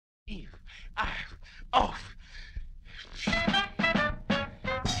Oh.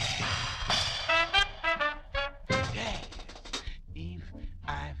 Yeah. If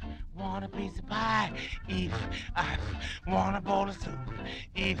I want a piece of pie, if I want a bowl of soup,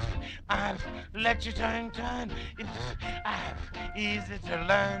 if I've let you turn, if I've easy to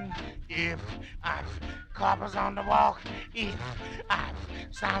learn, if I've coppers on the walk, if I've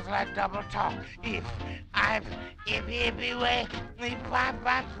sounds like double talk, if I've if way,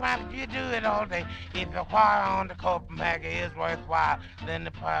 if you do it all day, if the choir on the Copenhagen is worthwhile, then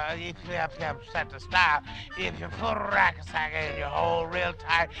if you have set the style, if your foot rack a sack and you hold real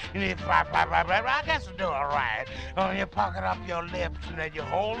tight, and if I guess you do all right. When you pocket up your lips and then you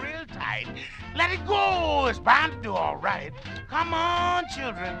hold real tight, let it go. It's bound to do all right. Come on,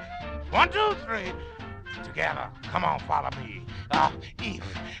 children. 1, 2, 3. Together. Come on, follow me. If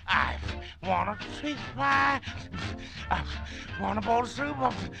I want a sweet pie, I want a bowl of soup,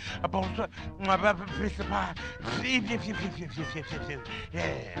 a bowl of soup, a piece of pie.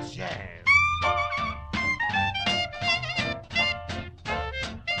 Yes, yes.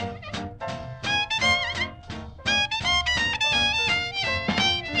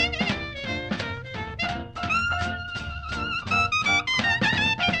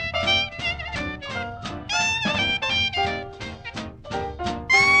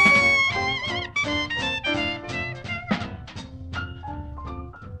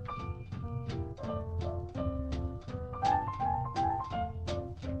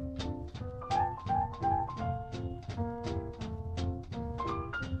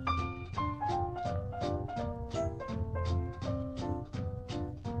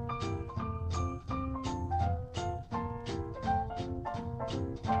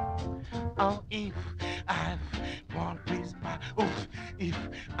 Oh, if I want a piece of pie, oof, if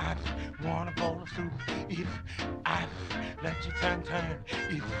I want a bowl of soup, if I let you turn,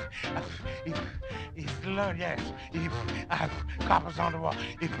 if learn, yes, if I've coppers on the wall,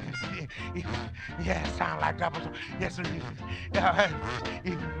 if yeah, sound like double, yes,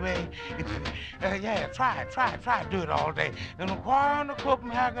 yeah, try, do it all day. And the choir on the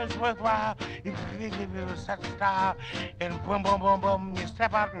Copenhagen is worthwhile, if it was such a style, and boom, boom, boom, boom, you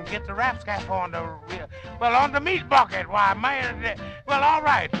step out and get the rap scaff on the, well, on the meat bucket, why, man, well, all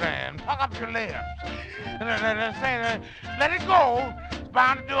right, man, puck up your lips. Let it go. It's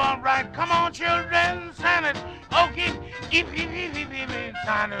bound to do all right. Come on, children, sign it. Okay, if,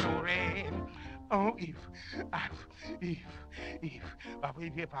 sign it, oh,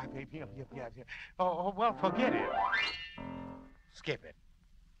 oh, well, forget it. Skip it.